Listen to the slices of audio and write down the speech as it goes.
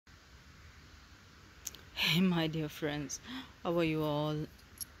Hey, my dear friends, how are you all?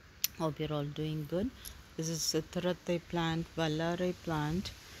 Hope you're all doing good. This is Sitarate plant, Vallare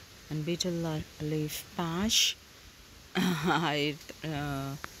plant, and beetle leaf patch. I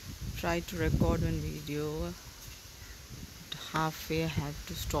tried to record one video, halfway I had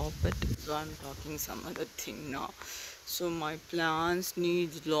to stop it, so I'm talking some other thing now. So my plants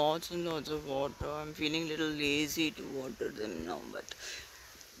need lots and lots of water. I'm feeling a little lazy to water them now, but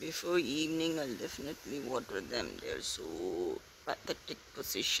before evening I'll definitely water them. They're so pathetic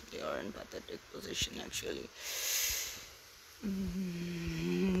position. They are in pathetic position actually.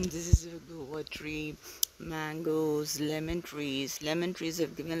 This is a guava tree, mangoes, lemon trees. Lemon trees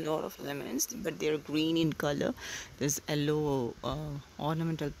have given a lot of lemons, but they're green in color. There's yellow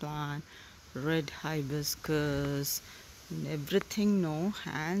ornamental plant, red hibiscus, and everything. No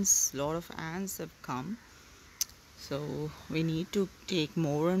ants, lot of ants have come. So we need to take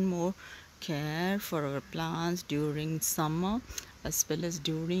more and more care for our plants during summer as well as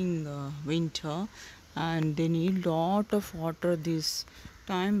during winter, and they need lot of water this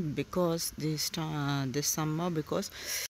time because this summer, because